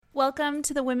Welcome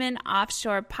to the Women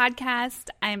Offshore podcast.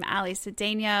 I'm Ali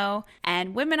Cedeno,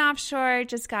 and Women Offshore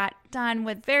just got done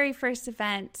with very first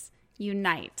event,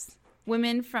 Unite.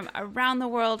 Women from around the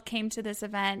world came to this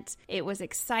event. It was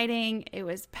exciting, it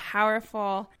was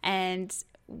powerful, and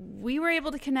we were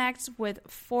able to connect with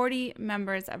 40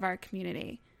 members of our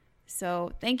community.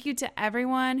 So thank you to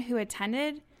everyone who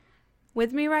attended.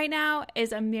 With me right now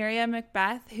is Amiria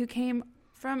Macbeth, who came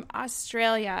from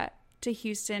Australia to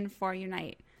Houston for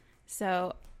Unite.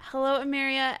 So, hello,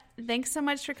 Amiria. Thanks so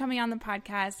much for coming on the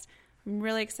podcast. I'm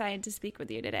really excited to speak with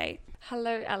you today.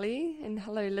 Hello, Ali, and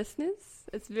hello, listeners.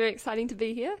 It's very exciting to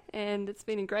be here, and it's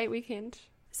been a great weekend.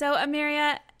 So,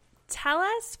 Amiria, tell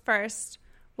us first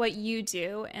what you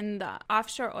do in the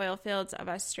offshore oil fields of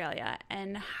Australia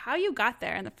and how you got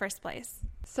there in the first place.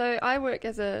 So, I work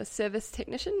as a service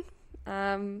technician,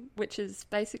 which is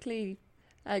basically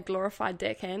a glorified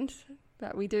deckhand,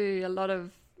 but we do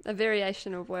a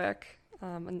variation of work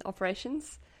and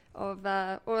operations of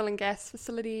oil and gas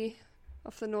facility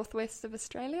off the northwest of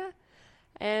Australia.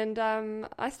 And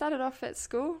I started off at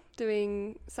school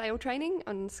doing sail training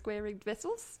on square-rigged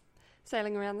vessels,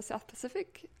 sailing around the South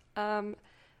Pacific. And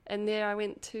there I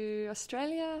went to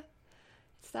Australia,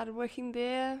 started working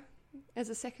there as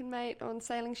a second mate on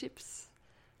sailing ships.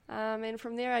 And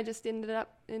from there I just ended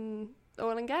up in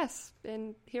oil and gas,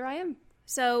 and here I am.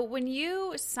 So when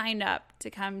you signed up to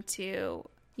come to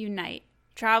Unite,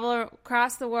 travel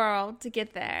across the world to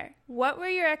get there, what were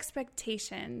your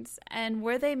expectations and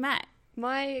were they met?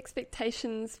 My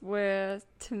expectations were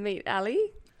to meet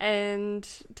Ali and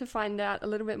to find out a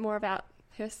little bit more about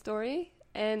her story,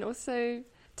 and also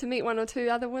to meet one or two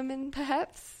other women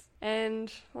perhaps. And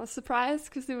I was surprised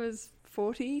because there was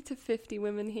 40 to 50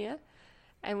 women here,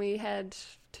 and we had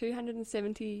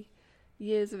 270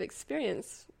 years of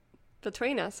experience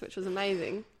between us, which was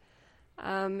amazing.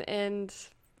 And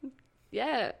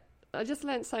yeah, I just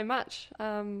learned so much,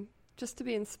 just to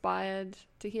be inspired,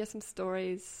 to hear some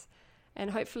stories,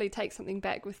 and hopefully take something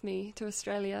back with me to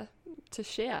Australia to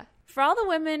share. For all the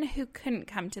women who couldn't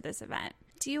come to this event,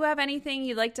 do you have anything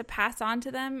you'd like to pass on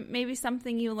to them? Maybe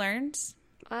something you learned?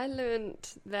 I learned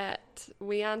that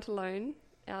we aren't alone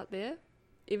out there,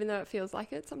 even though it feels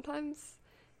like it sometimes.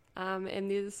 And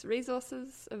there's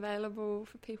resources available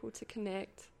for people to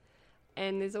connect.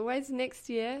 And there's always next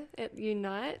year at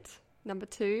Unite, number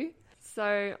 2.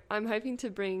 So I'm hoping to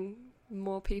bring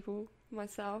more people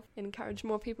myself and encourage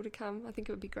more people to come. I think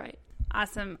it would be great.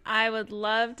 Awesome. I would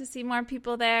love to see more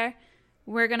people there.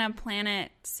 We're going to plan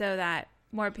it so that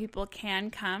more people can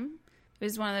come. It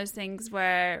was one of those things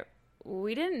where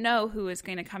we didn't know who was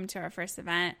going to come to our first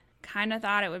event. Kind of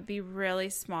thought it would be really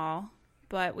small,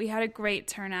 but we had a great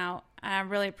turnout. I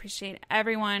really appreciate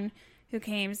everyone who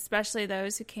came, especially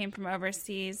those who came from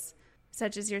overseas,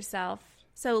 such as yourself.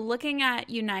 So looking at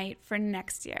Unite for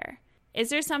next year, is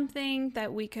there something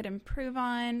that we could improve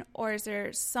on, or is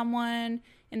there someone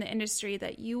in the industry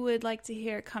that you would like to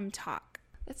hear come talk?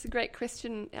 That's a great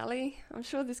question, Ali. I'm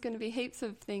sure there's going to be heaps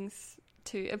of things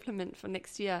to implement for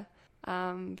next year.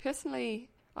 Personally,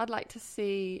 I'd like to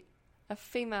see a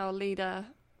female leader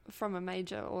from a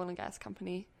major oil and gas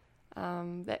company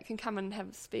that can come and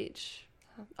have a speech.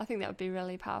 I think that would be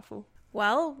really powerful.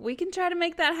 Well, we can try to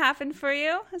make that happen for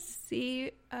you.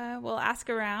 We'll ask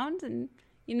around, and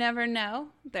you never know.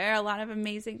 There are a lot of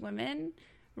amazing women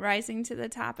rising to the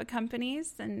top of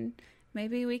companies, and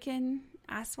maybe we can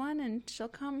ask one and she'll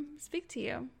come speak to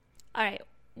you. All right,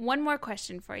 one more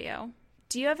question for you.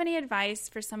 Do you have any advice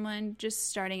for someone just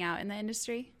starting out in the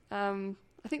industry?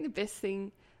 I think the best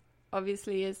thing,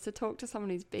 obviously, is to talk to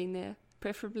someone who's been there,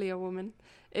 preferably a woman,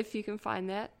 if you can find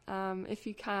that. If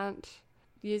you can't,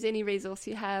 use any resource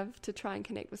you have to try and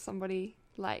connect with somebody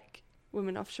like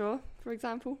Women Offshore, for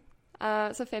example.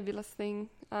 It's a fabulous thing.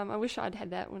 I wish I'd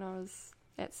had that when I was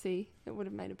at sea. It would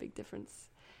have made a big difference.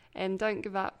 And don't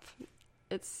give up.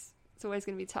 It's always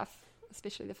going to be tough,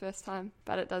 especially the first time,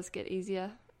 but it does get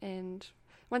easier. And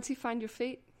once you find your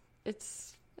feet,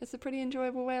 it's a pretty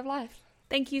enjoyable way of life.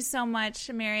 Thank you so much,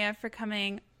 Amiria, for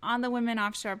coming on the Women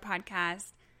Offshore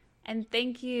podcast. And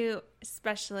thank you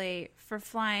especially for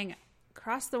flying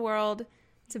across the world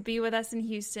to be with us in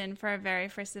Houston for our very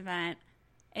first event.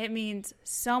 It means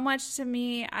so much to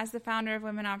me as the founder of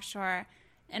Women Offshore,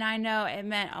 and I know it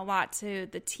meant a lot to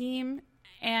the team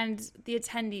and the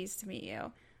attendees to meet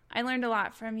you. I learned a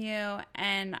lot from you,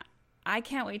 and I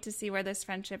can't wait to see where this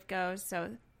friendship goes,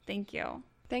 so thank you.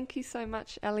 Thank you so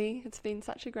much, Ellie. It's been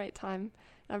such a great time.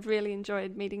 I've really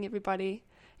enjoyed meeting everybody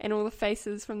and all the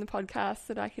faces from the podcast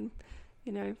that I can,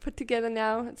 put together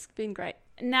now. It's been great.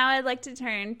 Now I'd like to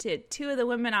turn to two of the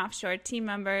Women Offshore team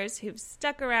members who've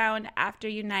stuck around after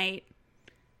Unite.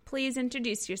 Please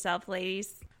introduce yourself,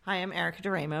 ladies. Hi, I'm Erica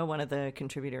DeRamo, one of the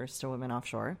contributors to Women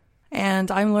Offshore.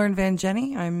 And I'm Lauren Van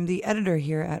Jenny. I'm the editor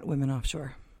here at Women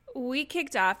Offshore. We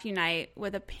kicked off Unite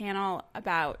with a panel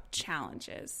about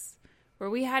challenges,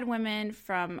 where we had women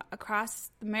from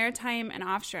across the maritime and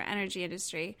offshore energy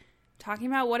industry talking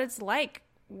about what it's like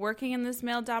working in this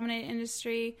male-dominated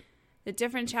industry, the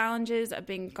different challenges of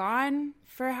being gone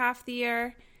for half the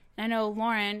year. And I know,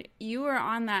 Lauren, you were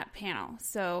on that panel,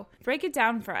 so break it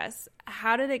down for us.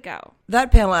 How did it go?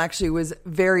 That panel actually was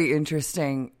very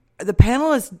interesting. The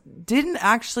panelists didn't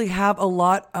actually have a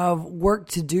lot of work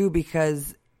to do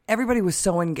because everybody was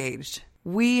so engaged.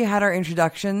 We had our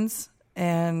introductions,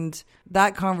 and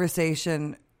that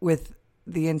conversation with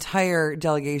the entire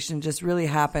delegation just really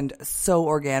happened so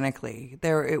organically.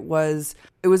 It was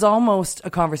almost a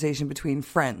conversation between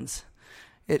friends.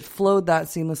 It flowed that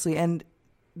seamlessly, and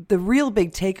the real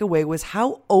big takeaway was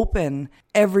how open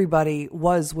everybody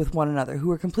was with one another, who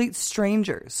were complete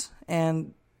strangers,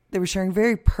 and they were sharing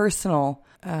very personal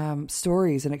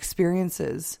stories and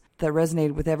experiences that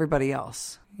resonated with everybody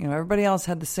else. You know, everybody else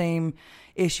had the same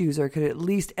issues or could at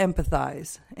least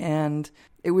empathize. And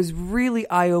it was really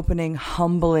eye-opening,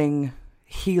 humbling,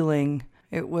 healing.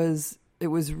 It was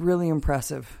really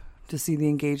impressive to see the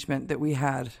engagement that we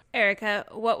had. Erica,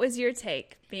 what was your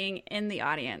take being in the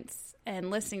audience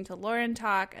and listening to Lauren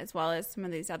talk as well as some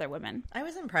of these other women? I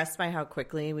was impressed by how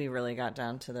quickly we really got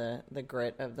down to the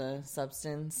grit of the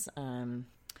substance.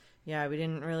 Yeah, we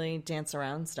didn't really dance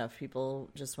around stuff. People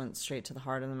just went straight to the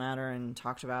heart of the matter and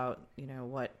talked about, you know,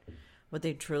 what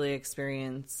they truly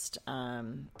experienced.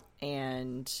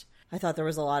 And I thought there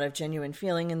was a lot of genuine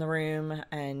feeling in the room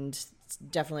and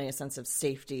definitely a sense of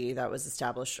safety that was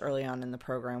established early on in the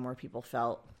program where people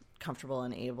felt comfortable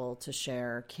and able to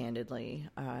share candidly.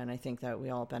 And I think that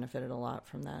we all benefited a lot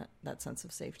from that sense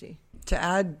of safety. To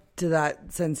add to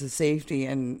that sense of safety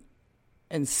and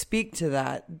speak to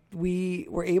that, we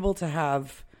were able to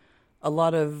have a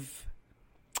lot of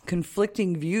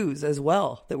conflicting views as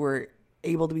well that were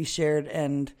able to be shared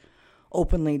and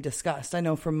openly discussed. I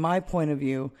know from my point of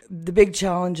view, the big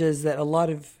challenges that a lot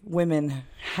of women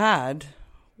had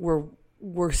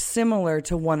were similar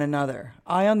to one another.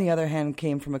 I, on the other hand,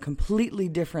 came from a completely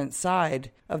different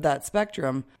side of that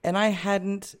spectrum, and I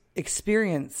hadn't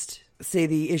experienced, say,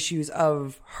 the issues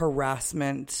of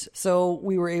harassment. So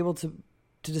we were able to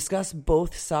discuss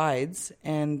both sides,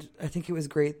 and I think it was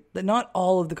great that not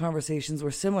all of the conversations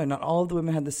were similar. Not all of the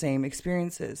women had the same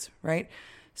experiences, right?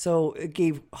 So it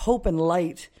gave hope and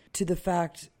light to the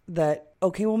fact that,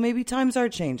 okay, well, maybe times are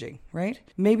changing, right?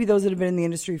 Maybe those that have been in the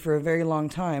industry for a very long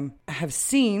time have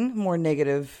seen more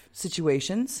negative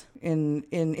situations in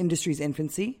industry's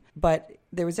infancy, but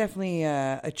there was definitely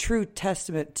a true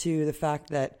testament to the fact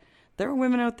that there were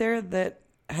women out there that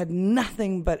had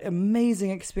nothing but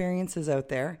amazing experiences out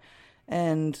there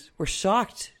and were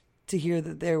shocked to hear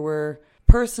that there were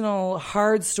personal,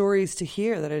 hard stories to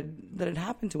hear that had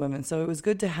happened to women. So it was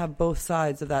good to have both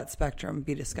sides of that spectrum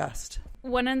be discussed.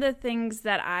 One of the things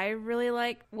that I really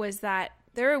liked was that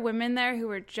there were women there who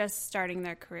were just starting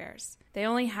their careers. They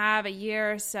only have a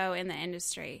year or so in the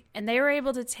industry, and they were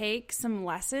able to take some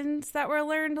lessons that were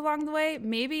learned along the way,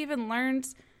 maybe even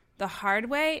learned the hard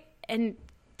way, and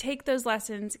take those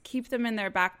lessons, keep them in their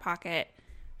back pocket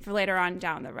for later on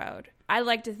down the road. I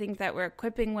like to think that we're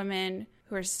equipping women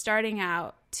who are starting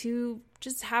out to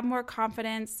just have more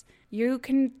confidence. You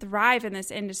can thrive in this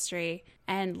industry,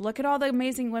 and look at all the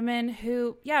amazing women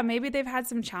who, yeah, maybe they've had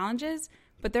some challenges,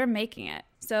 but they're making it.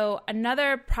 So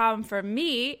another problem for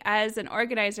me as an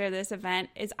organizer of this event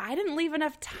is I didn't leave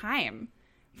enough time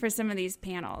for some of these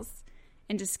panels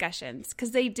and discussions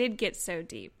because they did get so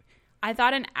deep. I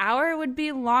thought an hour would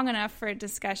be long enough for a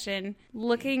discussion.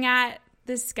 Looking at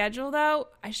the schedule, though,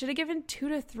 I should have given 2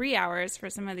 to 3 hours for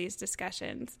some of these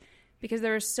discussions because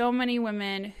there were so many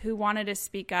women who wanted to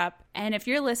speak up. And if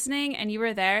you're listening and you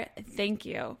were there, thank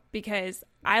you, because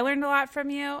I learned a lot from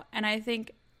you, and I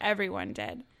think everyone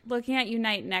did. Looking at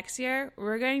Unite next year,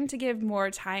 we're going to give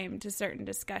more time to certain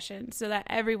discussions so that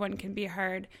everyone can be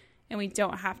heard and we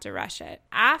don't have to rush it.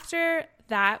 After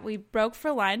that, we broke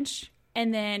for lunch.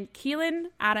 And then Keelan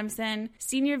Adamson,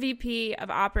 Senior VP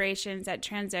of Operations at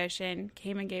Transocean,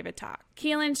 came and gave a talk.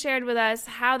 Keelan shared with us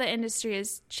how the industry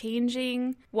is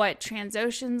changing, what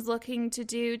Transocean's looking to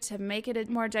do to make it a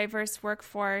more diverse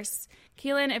workforce.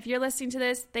 Keelan, if you're listening to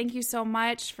this, thank you so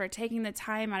much for taking the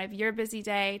time out of your busy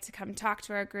day to come talk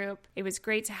to our group. It was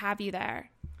great to have you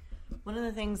there. One of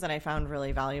the things that I found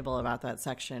really valuable about that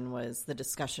section was the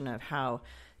discussion of how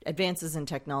advances in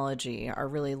technology are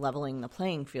really leveling the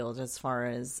playing field as far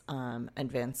as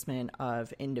advancement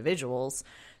of individuals.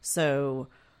 So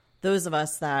those of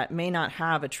us that may not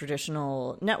have a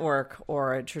traditional network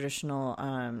or a traditional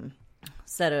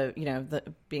set of,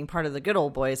 being part of the good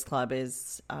old boys club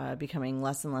is becoming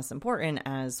less and less important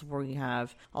as we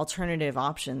have alternative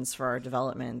options for our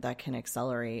development that can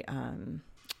accelerate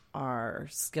our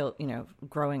skill,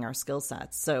 growing our skill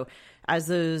sets. So as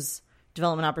those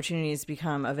development opportunities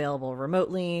become available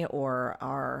remotely or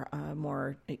are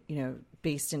more,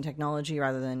 based in technology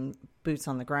rather than boots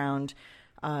on the ground,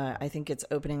 I think it's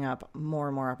opening up more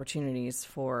and more opportunities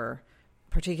for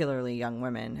particularly young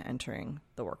women entering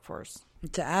the workforce.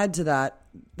 To add to that,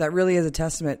 that really is a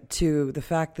testament to the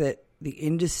fact that the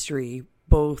industry,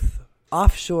 both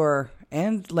offshore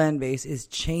and land-based, is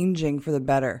changing for the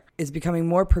better. It's becoming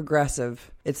more progressive.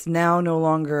 It's now no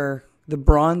longer the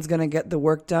brawn's going to get the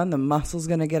work done, the muscle's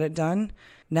going to get it done.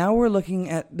 Now we're looking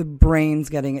at the brains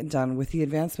getting it done with the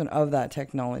advancement of that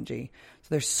technology. So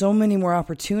there's so many more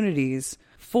opportunities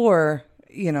for,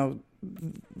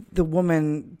 the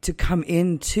woman to come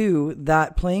into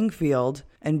that playing field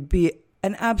and be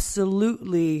an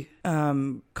absolutely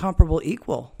comparable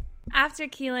equal. After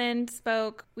Keelan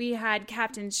spoke, we had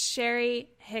Captain Sherry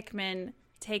Hickman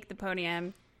take the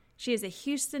podium. She is a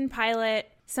Houston pilot,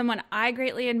 someone I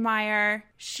greatly admire.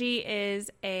 She is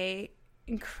an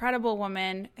incredible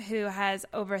woman who has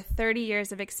over 30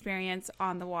 years of experience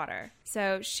on the water.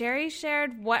 So Sherry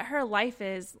shared what her life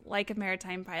is like a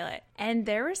maritime pilot. And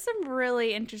there were some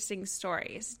really interesting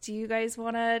stories. Do you guys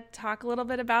want to talk a little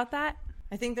bit about that?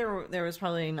 I think there was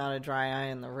probably not a dry eye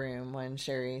in the room when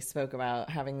Sherry spoke about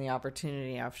having the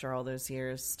opportunity after all those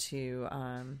years to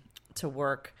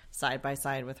work side by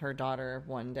side with her daughter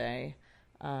one day.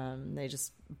 They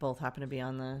just both happen to be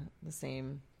on the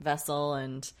same vessel,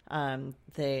 and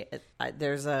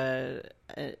there's an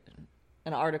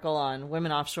article on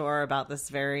Women Offshore about this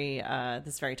very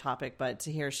topic. But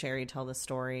to hear Sherry tell the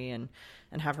story and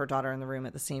have her daughter in the room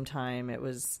at the same time, it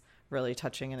was really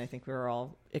touching, and I think we were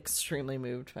all extremely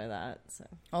moved by that. So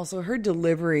also, her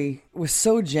delivery was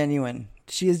so genuine.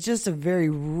 She is just a very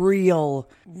real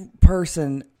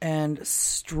person and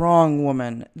strong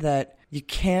woman that you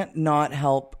can't not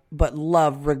help but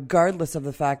love, regardless of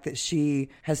the fact that she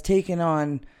has taken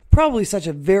on probably such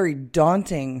a very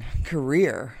daunting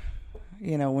career,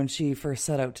 when she first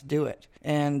set out to do it.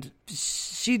 And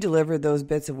she delivered those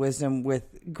bits of wisdom with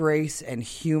grace and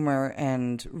humor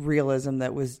and realism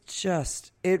that was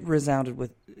just, it resounded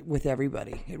with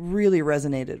everybody. It really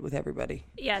resonated with everybody.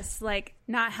 Yes, like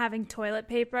not having toilet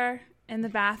paper in the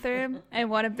bathroom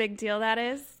and what a big deal that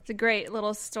is. It's a great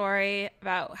little story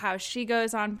about how she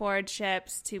goes on board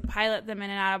ships to pilot them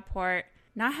in and out of port.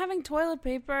 Not having toilet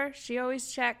paper, she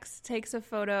always checks, takes a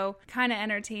photo, kind of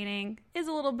entertaining. Is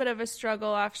a little bit of a struggle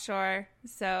offshore.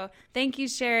 So thank you,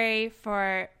 Sherry,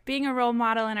 for being a role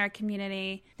model in our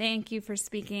community. Thank you for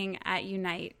speaking at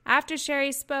Unite. After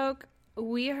Sherry spoke,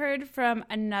 we heard from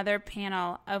another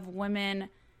panel of women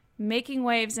making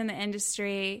waves in the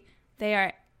industry. They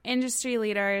are industry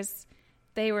leaders.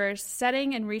 They were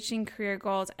setting and reaching career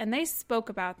goals, and they spoke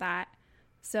about that.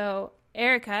 So,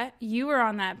 Erica, you were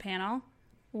on that panel.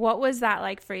 What was that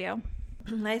like for you?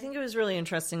 I think it was really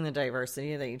interesting, the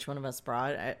diversity that each one of us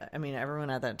brought. I mean, everyone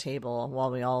at that table,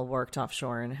 while we all worked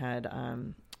offshore and had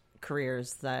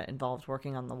careers that involved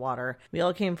working on the water, we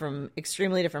all came from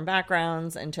extremely different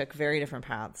backgrounds and took very different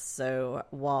paths. So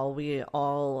while we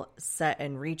all set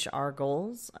and reach our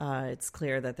goals, it's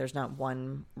clear that there's not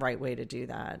one right way to do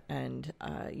that. And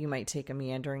you might take a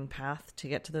meandering path to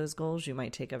get to those goals. You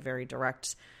might take a very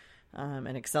direct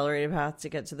an accelerated path to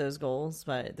get to those goals,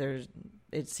 but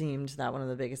it seemed that one of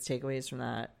the biggest takeaways from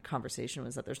that conversation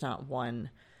was that there's not one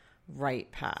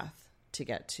right path to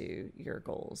get to your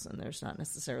goals, and there's not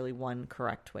necessarily one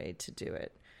correct way to do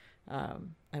it.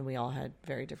 And we all had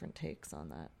very different takes on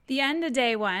that. The end of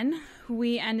day one,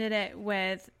 we ended it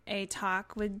with a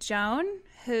talk with Joan,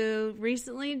 who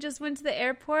recently just went to the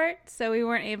airport, so we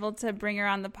weren't able to bring her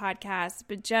on the podcast.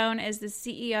 But Joan is the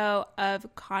CEO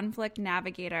of Conflict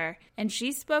Navigator, and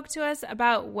she spoke to us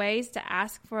about ways to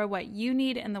ask for what you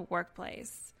need in the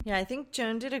workplace. Yeah, I think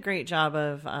Joan did a great job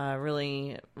of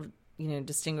really,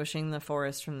 distinguishing the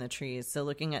forest from the trees. So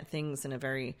looking at things in a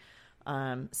very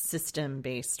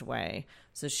system-based way.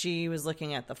 So she was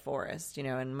looking at the forest,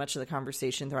 and much of the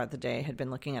conversation throughout the day had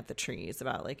been looking at the trees,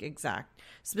 about like exact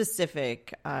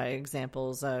specific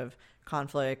examples of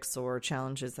conflicts or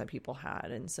challenges that people had.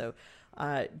 And so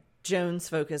Joan's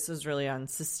focus was really on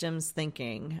systems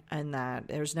thinking, and that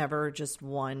there's never just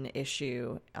one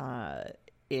issue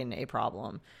in a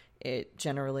problem. It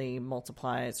generally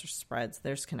multiplies or spreads.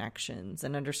 There's connections,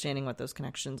 and understanding what those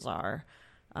connections are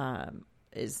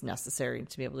is necessary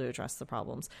to be able to address the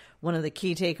problems. One of the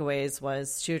key takeaways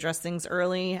was to address things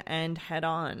early and head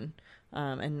on,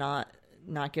 and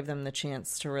not give them the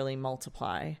chance to really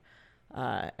multiply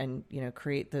and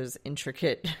create those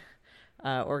intricate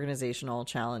organizational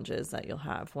challenges that you'll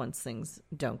have once things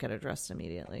don't get addressed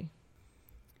immediately.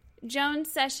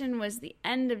 Joan's session was the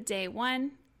end of day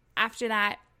 1. After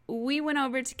that, we went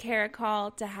over to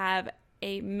Caracol to have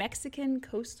a Mexican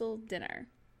coastal dinner.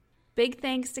 Big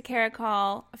thanks to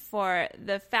Caracol for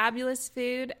the fabulous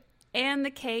food and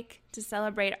the cake to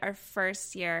celebrate our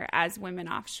first year as Women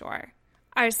Offshore.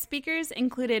 Our speakers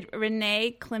included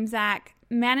Renee Klimczak,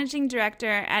 Managing Director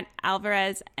at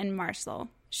Alvarez & Marsal.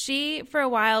 She, for a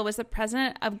while, was the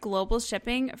president of global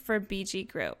shipping for BG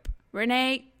Group.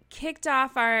 Renee kicked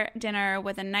off our dinner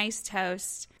with a nice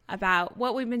toast about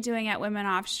what we've been doing at Women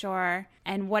Offshore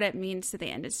and what it means to the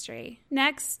industry.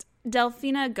 Next,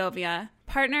 Delfina Govia,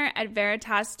 partner at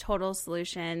Veritas Total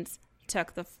Solutions,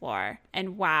 took the floor.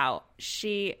 And wow,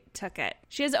 she took it.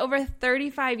 She has over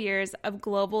 35 years of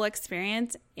global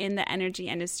experience in the energy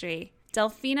industry.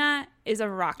 Delfina is a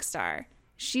rock star.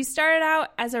 She started out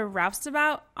as a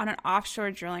roustabout on an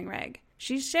offshore drilling rig.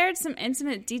 She shared some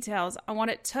intimate details on what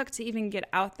it took to even get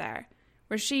out there,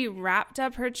 where she wrapped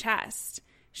up her chest.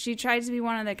 She tried to be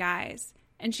one of the guys,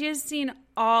 and she has seen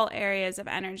all areas of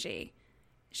energy.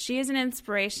 She is an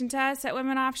inspiration to us at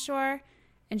Women Offshore,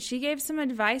 and she gave some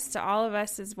advice to all of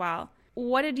us as well.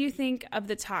 What did you think of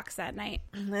the talks that night?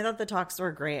 I thought the talks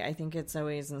were great. I think it's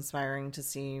always inspiring to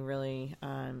see really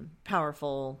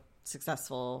powerful,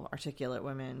 successful, articulate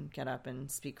women get up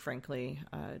and speak frankly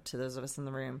to those of us in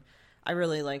the room. I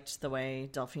really liked the way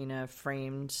Delfina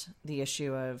framed the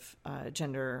issue of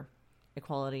gender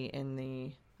equality in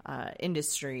the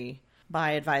industry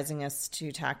by advising us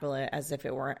to tackle it as if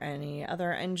it were any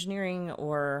other engineering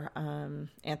or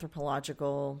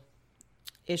anthropological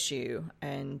issue,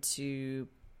 and to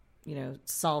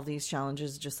solve these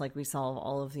challenges just like we solve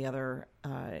all of the other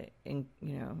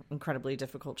incredibly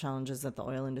difficult challenges that the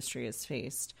oil industry has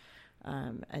faced,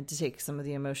 and to take some of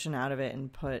the emotion out of it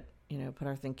and put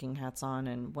our thinking hats on,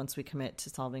 and once we commit to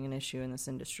solving an issue in this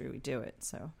industry, we do it.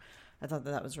 So I thought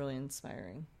that was really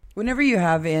inspiring. Whenever you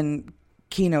have in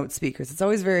keynote speakers, it's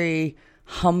always very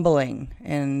humbling,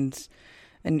 and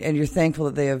you're thankful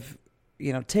that they have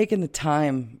taken the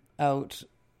time out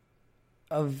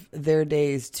of their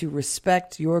days to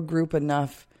respect your group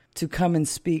enough to come and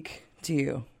speak to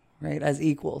you, right, as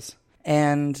equals,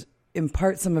 and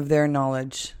impart some of their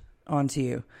knowledge onto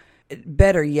you.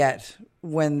 Better yet,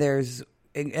 when there's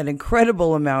an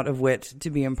incredible amount of wit to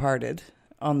be imparted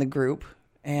on the group,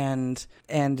 and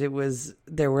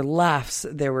there were laughs,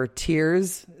 there were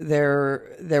tears,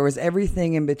 there was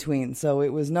everything in between. So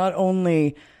it was not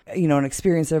only an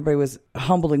experience everybody was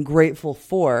humbled and grateful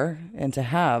for and to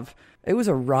have. It was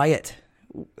a riot.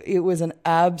 It was an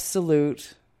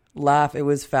absolute laugh. It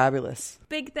was fabulous.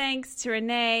 Big thanks to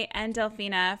Renee and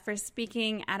Delfina for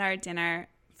speaking at our dinner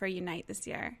for Unite this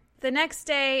year. The next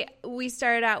day, we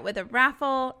started out with a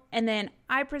raffle, and then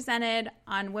I presented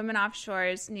on Women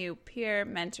Offshore's new peer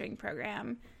mentoring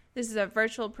program. This is a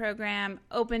virtual program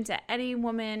open to any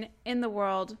woman in the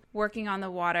world working on the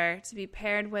water to be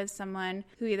paired with someone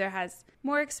who either has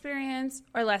more experience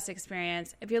or less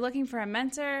experience. If you're looking for a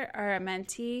mentor or a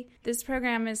mentee, this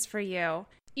program is for you.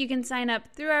 You can sign up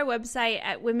through our website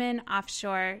at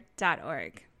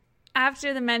womenoffshore.org.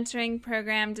 After the mentoring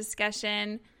program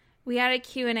discussion, we had a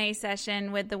Q&A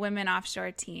session with the Women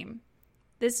Offshore team.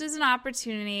 This was an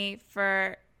opportunity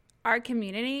for our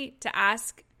community to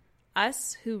ask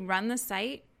us who run the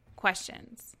site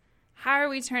questions. How are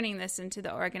we turning this into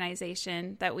the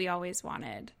organization that we always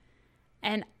wanted?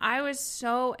 And I was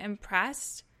so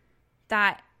impressed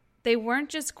that they weren't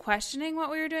just questioning what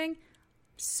we were doing.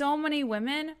 So many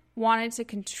women wanted to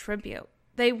contribute.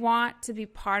 They want to be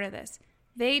part of this.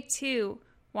 They too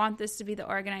want this to be the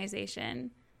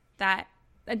organization that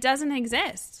doesn't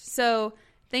exist. So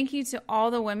thank you to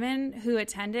all the women who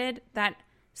attended that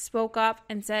spoke up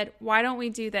and said, why don't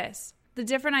we do this? The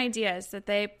different ideas that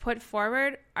they put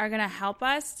forward are going to help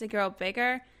us to grow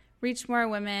bigger, reach more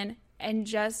women, and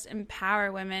just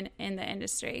empower women in the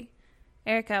industry.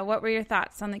 Erica, what were your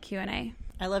thoughts on the Q&A?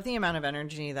 I love the amount of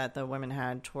energy that the women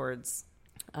had towards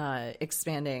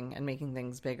expanding and making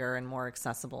things bigger and more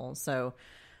accessible. So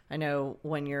I know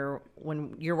when you're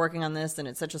working on this and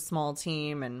it's such a small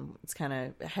team and it's kind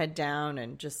of head down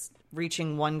and just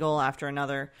reaching one goal after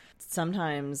another,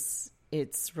 sometimes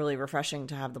it's really refreshing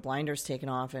to have the blinders taken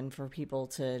off and for people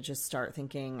to just start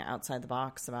thinking outside the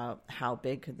box about how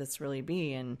big could this really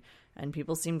be. And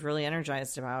people seemed really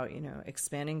energized about,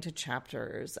 expanding to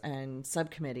chapters and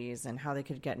subcommittees and how they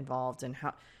could get involved and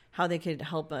how they could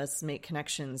help us make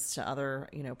connections to other,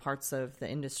 parts of the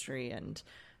industry. And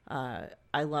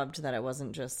I loved that it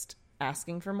wasn't just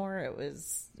asking for more, it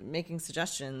was making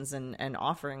suggestions and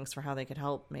offerings for how they could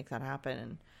help make that happen.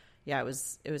 And yeah, it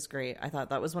was great. I thought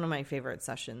that was one of my favorite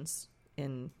sessions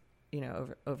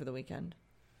over the weekend.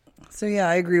 So yeah,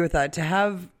 I agree with that. To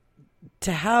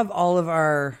have all of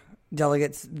our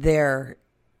delegates there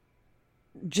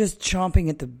just chomping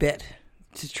at the bit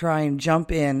to try and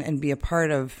jump in and be a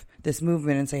part of this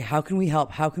movement and say, how can we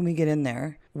help? How can we get in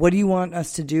there? What do you want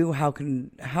us to do? How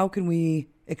can we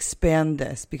expand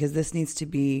this? Because this needs to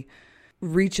be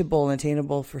reachable and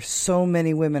attainable for so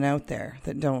many women out there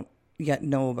that don't yet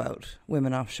know about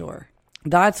women offshore.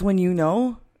 That's when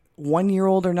 1 year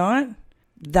old or not,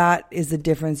 that is the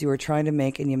difference you were trying to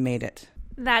make, and you made it.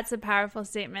 That's a powerful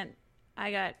statement.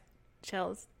 I got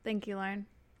chills. Thank you, Lauren.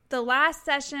 The last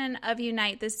session of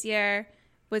Unite this year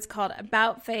was called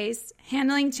About Face,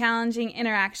 Handling Challenging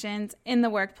Interactions in the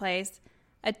Workplace,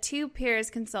 a Two Peers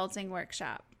consulting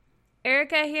workshop.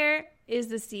 Erica here is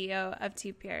the CEO of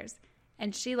Two Peers,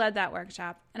 and she led that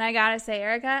workshop. And I gotta say,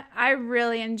 Erica, I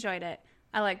really enjoyed it.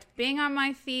 I liked being on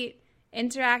my feet,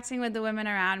 interacting with the women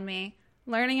around me,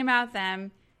 learning about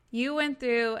them. You went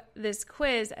through this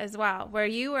quiz as well, where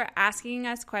you were asking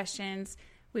us questions.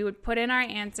 We would put in our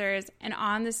answers, and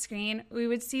on the screen, we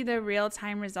would see the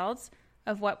real-time results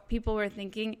of what people were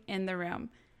thinking in the room.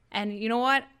 And you know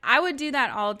what? I would do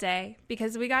that all day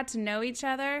because we got to know each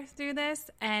other through this,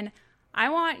 and I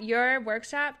want your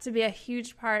workshop to be a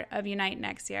huge part of Unite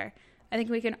next year. I think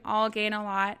we can all gain a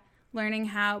lot learning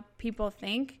how people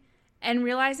think and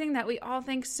realizing that we all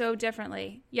think so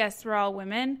differently. Yes, we're all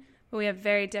women, but we have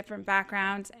very different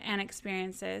backgrounds and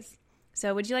experiences.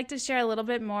 So would you like to share a little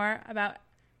bit more about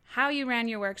how you ran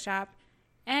your workshop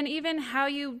and even how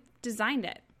you designed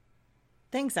it?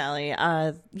 Thanks, Allie.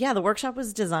 The workshop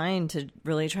was designed to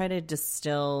really try to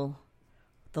distill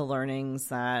the learnings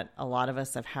that a lot of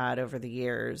us have had over the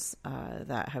years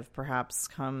that have perhaps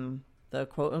come the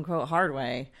quote-unquote hard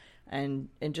way, and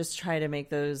just try to make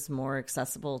those more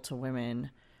accessible to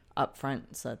women up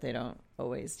front so that they don't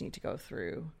always need to go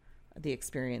through the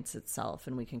experience itself,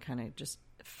 and we can kind of just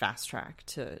fast track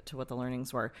to what the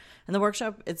learnings were. And the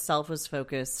workshop itself was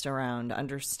focused around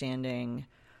understanding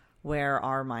where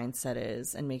our mindset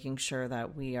is and making sure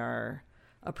that we are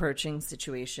approaching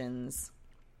situations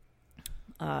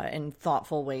in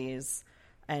thoughtful ways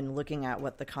and looking at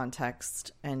what the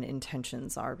context and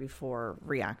intentions are before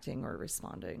reacting or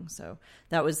responding. So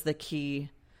that was the key.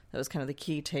 That was kind of the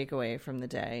key takeaway from the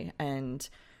day. And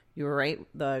you were right.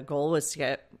 The goal was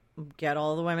to get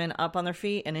all the women up on their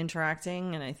feet and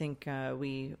interacting. And I think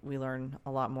we learn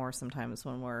a lot more sometimes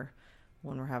when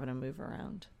we're having to move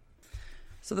around.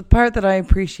 So the part that I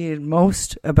appreciated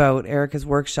most about Erica's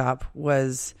workshop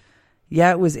was,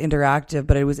 it was interactive,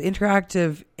 but it was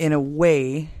interactive in a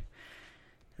way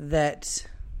that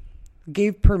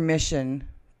gave permission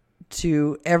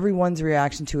to everyone's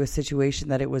reaction to a situation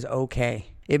that it was okay.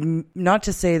 Not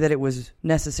to say that it was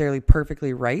necessarily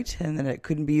perfectly right and that it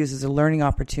couldn't be used as a learning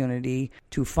opportunity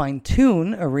to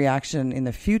fine-tune a reaction in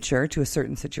the future to a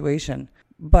certain situation.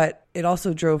 But it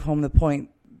also drove home the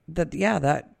point that,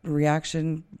 that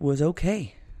reaction was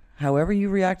okay. However you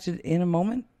reacted in a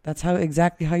moment, that's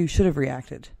exactly how you should have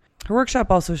reacted. Her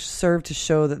workshop also served to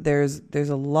show that there's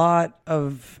a lot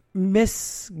of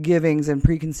misgivings and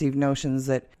preconceived notions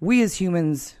that we as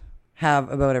humans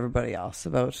have about everybody else,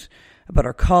 about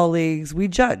our colleagues. We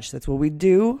judge. That's what we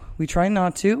do. We try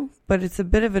not to, but it's a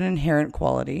bit of an inherent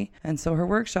quality. And so her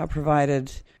workshop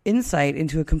provided insight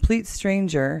into a complete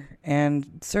stranger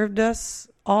and served us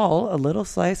all a little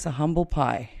slice of humble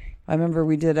pie. I remember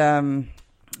we did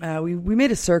we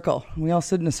made a circle. We all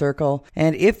stood in a circle,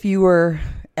 and if you were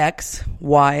X,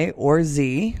 Y, or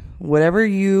Z, whatever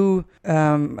you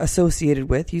associated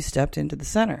with, you stepped into the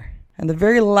center. And the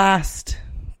very last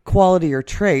quality or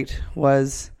trait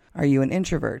was, are you an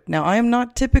introvert? Now, I am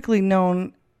not typically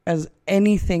known as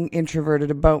anything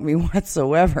introverted about me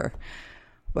whatsoever,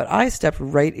 but I stepped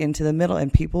right into the middle,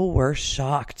 and people were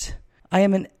shocked. I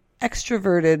am an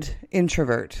extroverted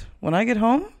introvert. When I get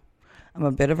home, I'm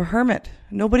a bit of a hermit.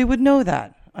 Nobody would know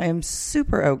that. I am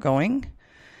super outgoing,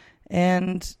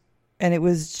 and And it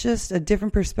was just a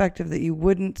different perspective that you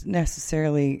wouldn't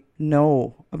necessarily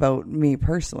know about me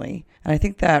personally. And I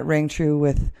think that rang true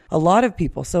with a lot of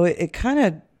people. So it kind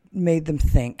of made them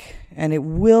think. And they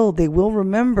will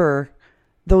remember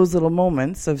those little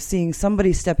moments of seeing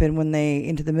somebody step in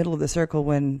into the middle of the circle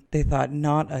when they thought,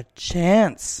 not a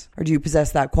chance. Or do you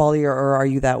possess that quality, or are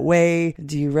you that way?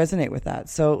 Do you resonate with that?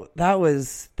 So that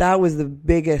was the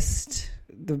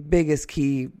biggest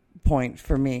key point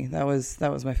for me. That was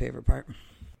my favorite part.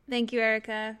 Thank you,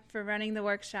 Erica, for running the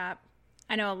workshop.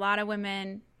 I know a lot of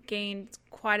women gained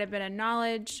quite a bit of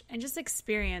knowledge and just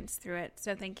experience through it.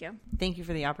 So thank you. Thank you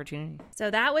for the opportunity. So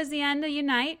that was the end of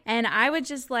Unite. And I would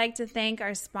just like to thank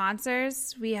our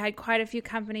sponsors. We had quite a few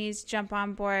companies jump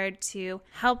on board to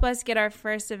help us get our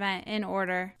first event in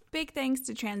order. Big thanks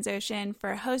to Transocean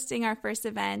for hosting our first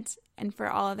event and for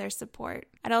all of their support.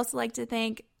 I'd also like to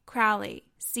thank Crowley,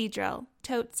 Seadrill,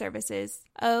 Tote Services,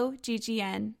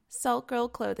 OGGN, Salt Girl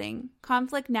Clothing,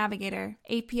 Conflict Navigator,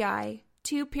 API,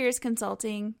 Two Peers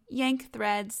Consulting, Yank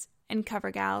Threads, and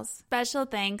CoverGals. Special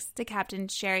thanks to Captain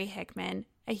Sherry Hickman,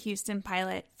 a Houston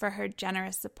pilot, for her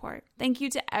generous support. Thank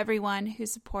you to everyone who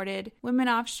supported Women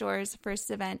Offshore's first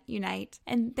event, Unite.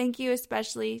 And thank you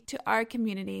especially to our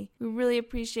community. We really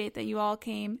appreciate that you all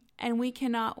came, and we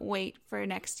cannot wait for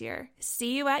next year.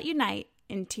 See you at Unite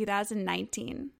in 2019.